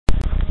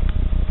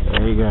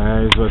Hey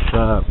guys, what's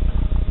up?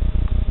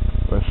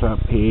 What's up,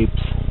 peeps?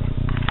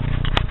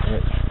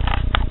 It's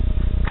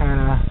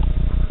kinda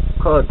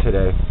cold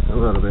today, a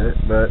little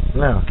bit, but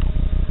no.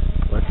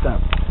 What's up?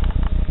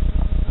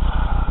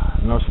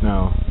 No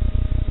snow.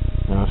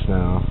 No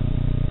snow.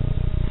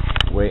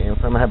 Waiting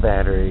for my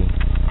battery.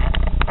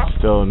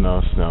 Still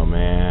no snow,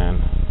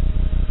 man.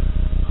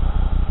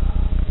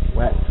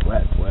 Wet.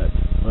 A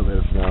little bit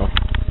of snow.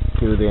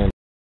 To the end.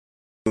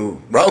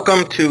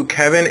 Welcome to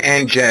Kevin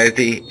and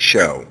Jazzy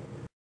Show.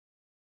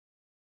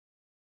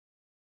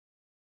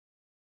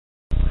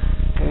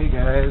 Hey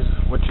guys,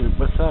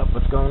 what's up?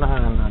 What's going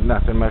on?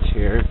 Nothing much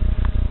here.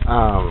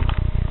 I'm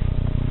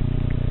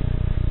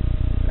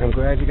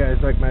glad you guys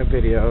like my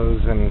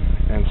videos and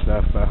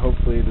stuff, but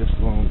hopefully this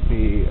won't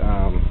be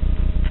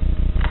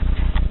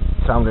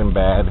sounding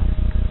bad.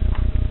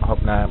 I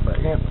hope not,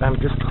 but yeah, I'm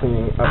just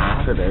cleaning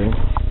up today.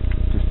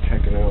 Just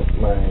checking out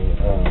my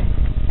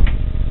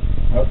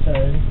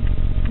outside,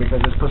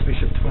 because it's supposed to be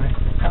shipped to my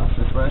house.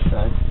 That's where I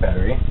said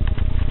battery.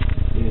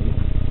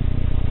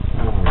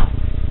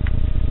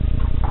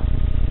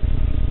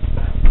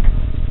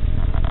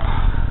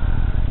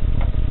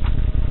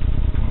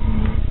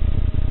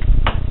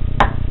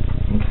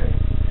 Okay.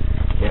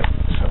 Yep.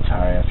 So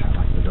sorry, I tried to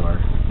lock the door.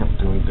 I'm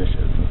doing dishes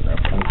and stuff.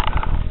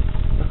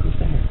 Look who's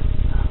there.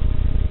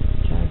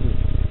 Jazzy.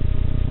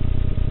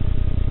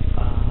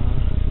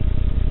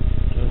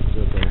 Jazzy's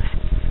up there.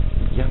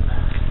 Yep.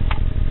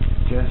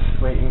 Just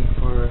waiting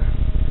for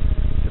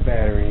the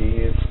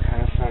battery. It's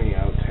kind of sunny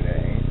out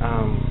today.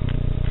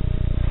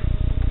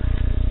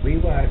 We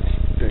watched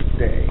The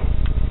Day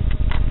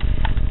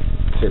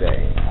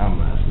today,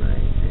 last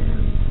night,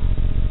 and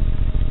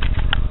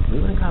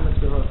leave in the comments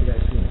below if you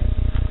guys seen it.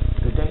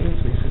 The Day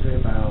is basically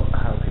about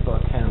how people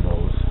are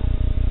cannibals.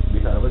 We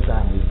thought it was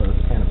zombies, but it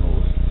was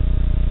cannibals,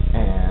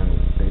 and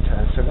they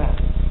try to survive.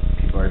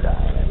 People are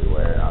dying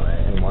everywhere and all that,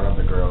 and one of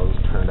the girls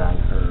turned on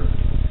her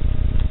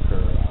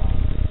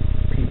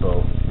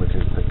people, which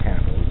is the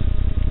cannibals,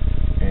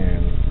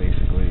 and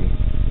basically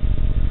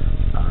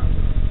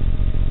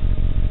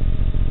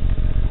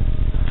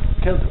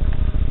killed them.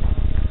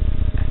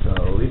 So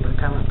leave a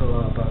comment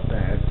below about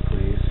that,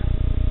 please.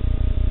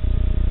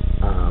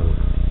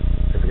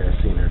 If you guys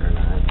seen it or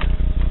not.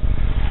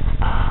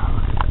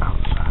 Look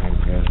outside if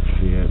you guys can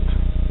see it.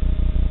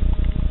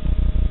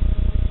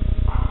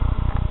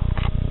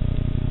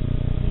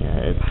 Yeah,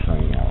 it's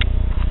sunny out.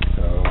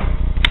 So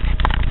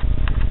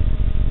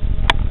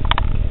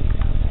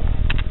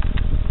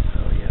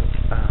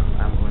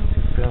I'm going to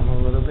film a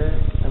little bit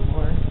and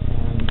more,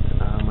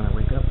 and when I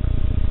wake up,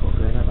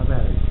 hopefully I got my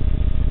battery.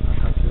 I'll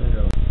talk to you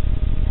later.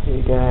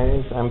 Hey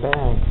guys, I'm back. I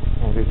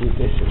had to do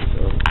dishes,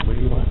 so what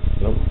do you want?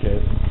 Nope,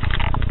 good.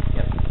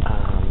 Yep.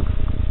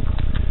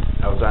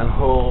 I was on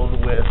hold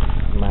with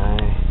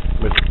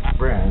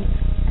Brent.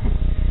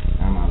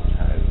 I'm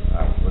outside.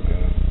 I was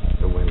looking at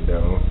the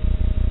window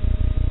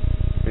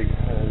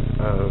because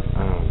of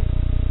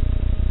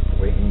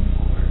waiting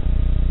for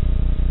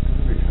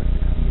delivery truck to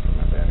come for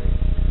my battery.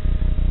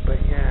 But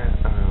yeah,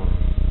 I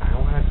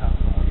want to talk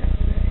about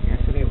yesterday.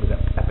 Yesterday was an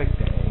epic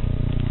day.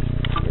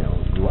 You know,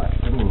 we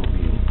watched a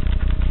movie,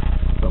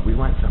 but we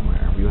went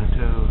somewhere. We went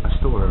to a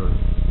store,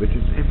 which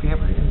is, if you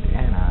ever in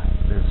Indiana,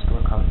 there's a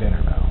store called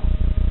Dinner Bell,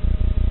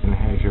 and it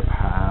has your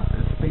pop.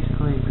 It's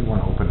basically if you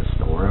want to open a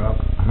store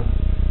up,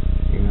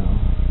 you know,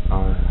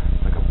 or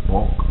like a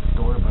bulk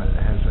store, but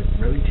it has like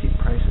really cheap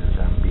prices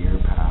on beer,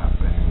 pop,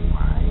 and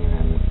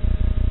wine,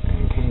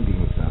 and candy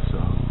and stuff. So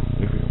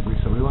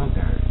we went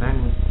there.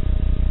 Then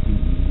he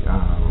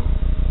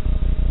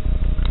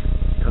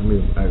told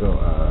me, I go,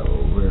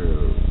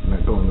 we're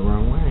not going the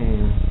wrong way.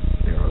 And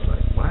Daryl was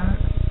like, what?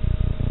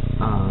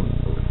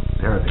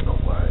 Daryl didn't go,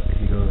 what?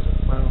 He goes,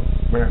 well,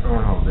 we're not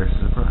going home. There's a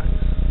surprise.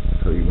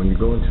 So when you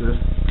go into this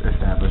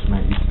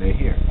establishment, you stay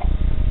here.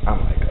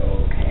 I'm like,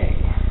 okay.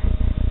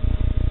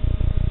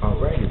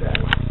 Alrighty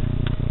then.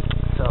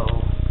 So,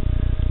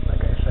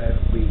 like I said,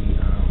 we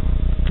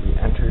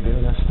entered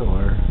in the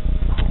store.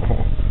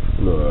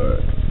 Look,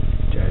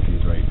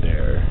 Jazzy's right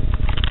there.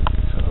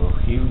 So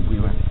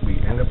we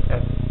end up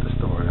at the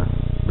store,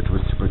 which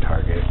was Super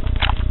Target,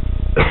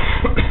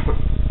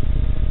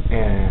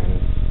 and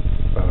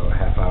about a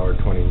half hour,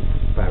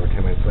 25 or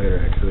 10 minutes later,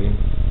 actually,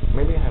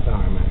 maybe a half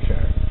hour, I'm not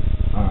sure.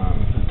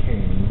 He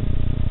came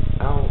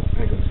out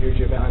and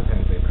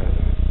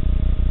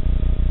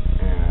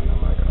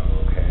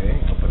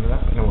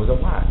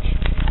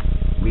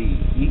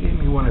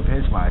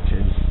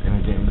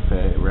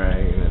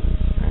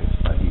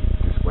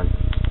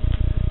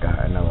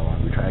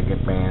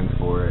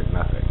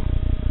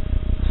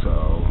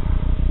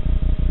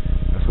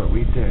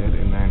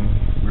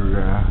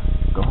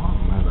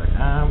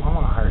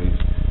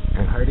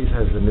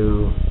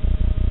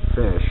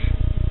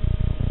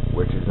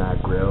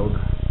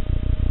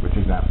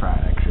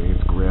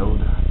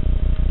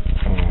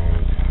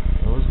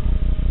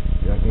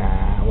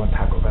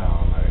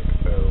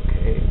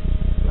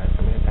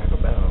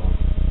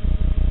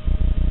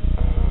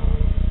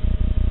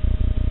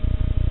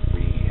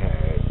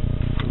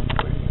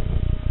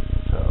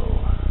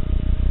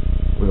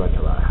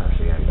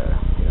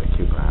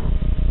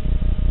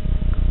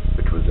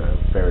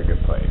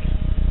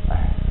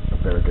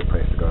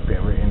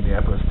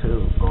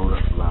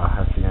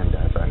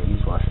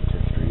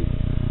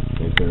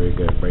very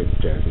good, right,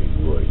 Jazzy?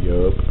 Well,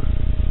 yup.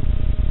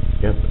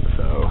 Yep,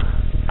 so,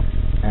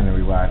 and then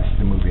we watched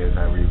the movie as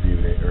I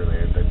reviewed it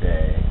earlier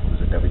today. It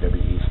was a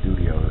WWE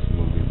Studios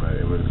movie, but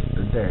it was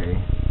the day.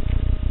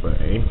 But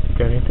hey, you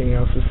got anything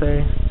else to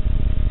say?